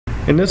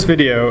In this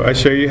video, I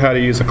show you how to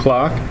use a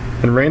clock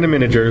and random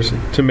integers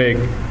to make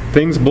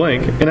things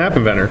blink in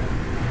Appinventor.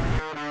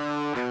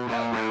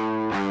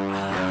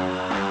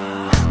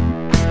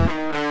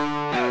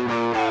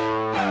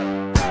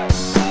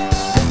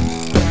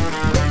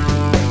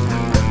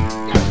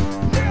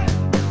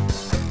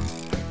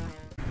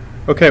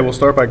 Okay, we'll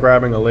start by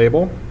grabbing a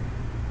label,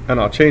 and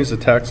I'll change the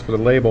text for the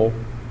label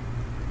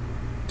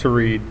to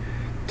read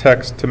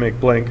text to make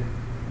blink.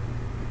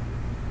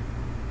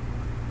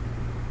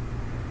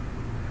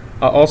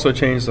 I'll also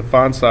change the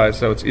font size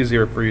so it's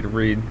easier for you to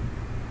read.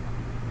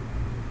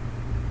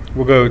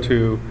 We'll go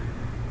to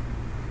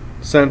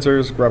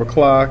sensors, grab a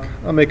clock.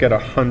 I'll make it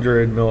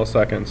 100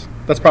 milliseconds.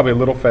 That's probably a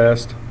little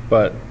fast,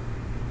 but,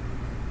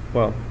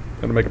 well,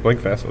 it'll make it blink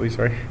fast at least,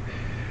 right?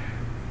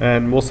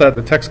 And we'll set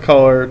the text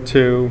color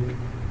to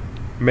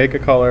make a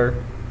color,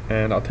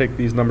 and I'll take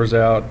these numbers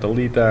out,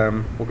 delete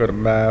them. We'll go to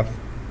math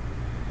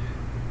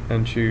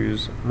and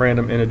choose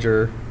random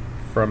integer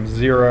from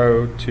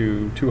 0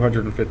 to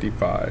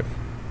 255.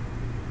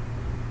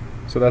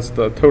 So that's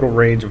the total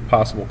range of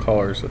possible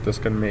colors that this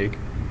can make.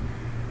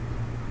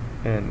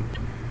 And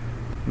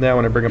now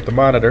when I bring up the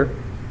monitor,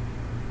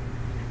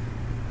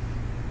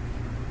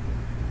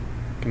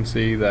 you can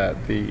see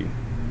that the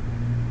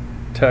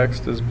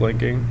text is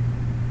blinking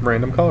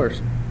random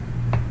colors.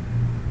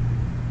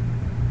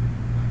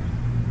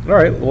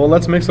 Alright, well,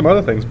 let's make some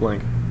other things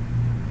blink.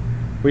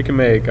 We can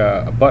make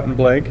a button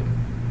blink.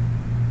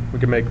 We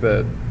can make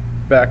the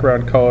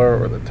background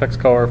color or the text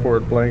color for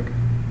it blink.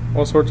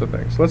 All sorts of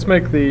things. Let's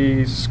make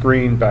the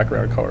screen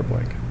background color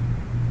blink.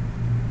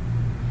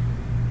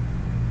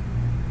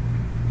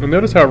 And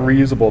notice how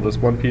reusable this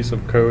one piece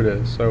of code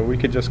is. So we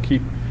could just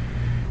keep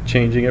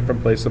changing it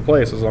from place to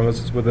place. As long as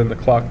it's within the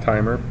clock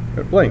timer,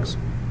 it blinks.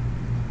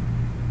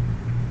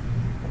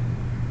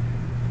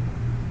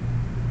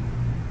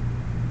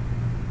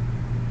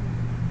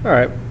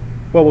 Alright,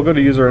 well, we'll go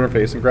to user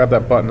interface and grab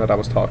that button that I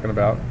was talking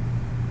about.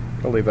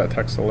 I'll leave that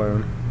text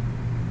alone.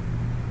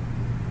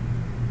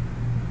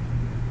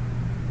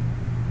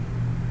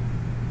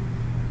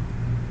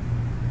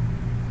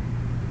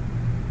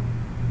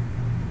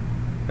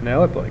 And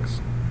now it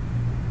blinks.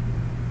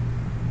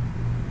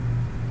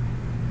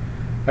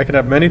 I could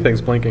have many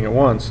things blinking at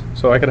once,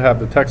 so I could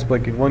have the text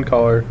blinking one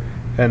color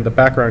and the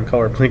background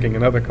color blinking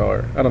another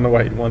color. I don't know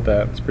why you'd want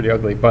that, it's pretty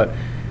ugly, but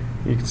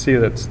you can see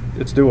that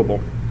it's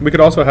doable. We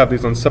could also have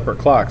these on separate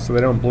clocks so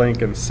they don't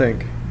blink and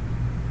sync.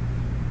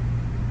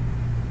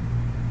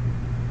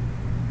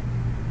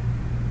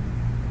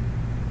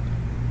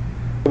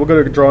 We'll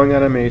go to drawing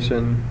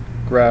animation,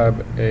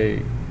 grab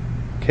a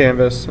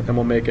canvas, and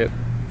we'll make it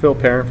fill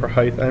parent for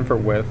height and for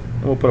width,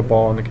 and we'll put a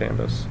ball on the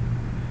canvas.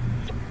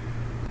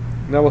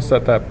 Now we'll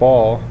set that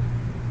ball,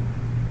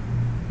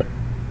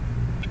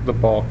 the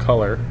ball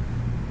color,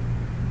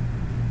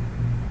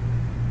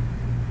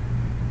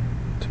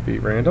 to be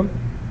random.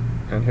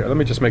 And here, let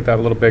me just make that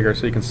a little bigger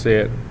so you can see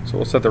it. So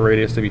we'll set the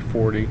radius to be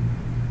 40.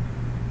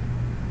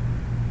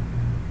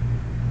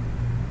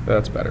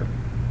 That's better.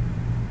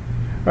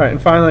 Alright, and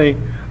finally,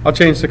 I'll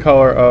change the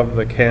color of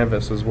the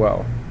canvas as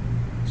well.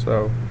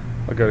 So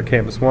I'll go to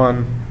canvas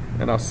 1,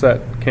 and I'll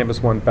set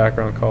canvas 1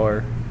 background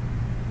color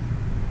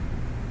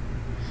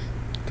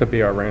to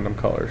be our random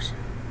colors.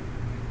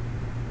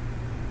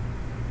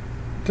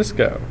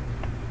 Disco.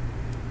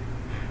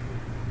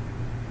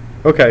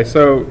 Okay,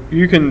 so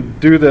you can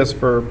do this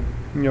for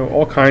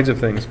all kinds of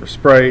things, for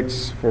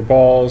sprites, for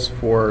balls,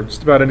 for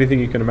just about anything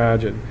you can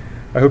imagine.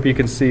 I hope you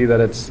can see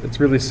that it's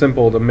really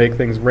simple to make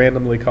things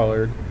randomly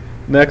colored.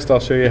 Next, I'll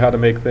show you how to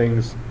make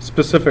things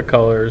specific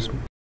colors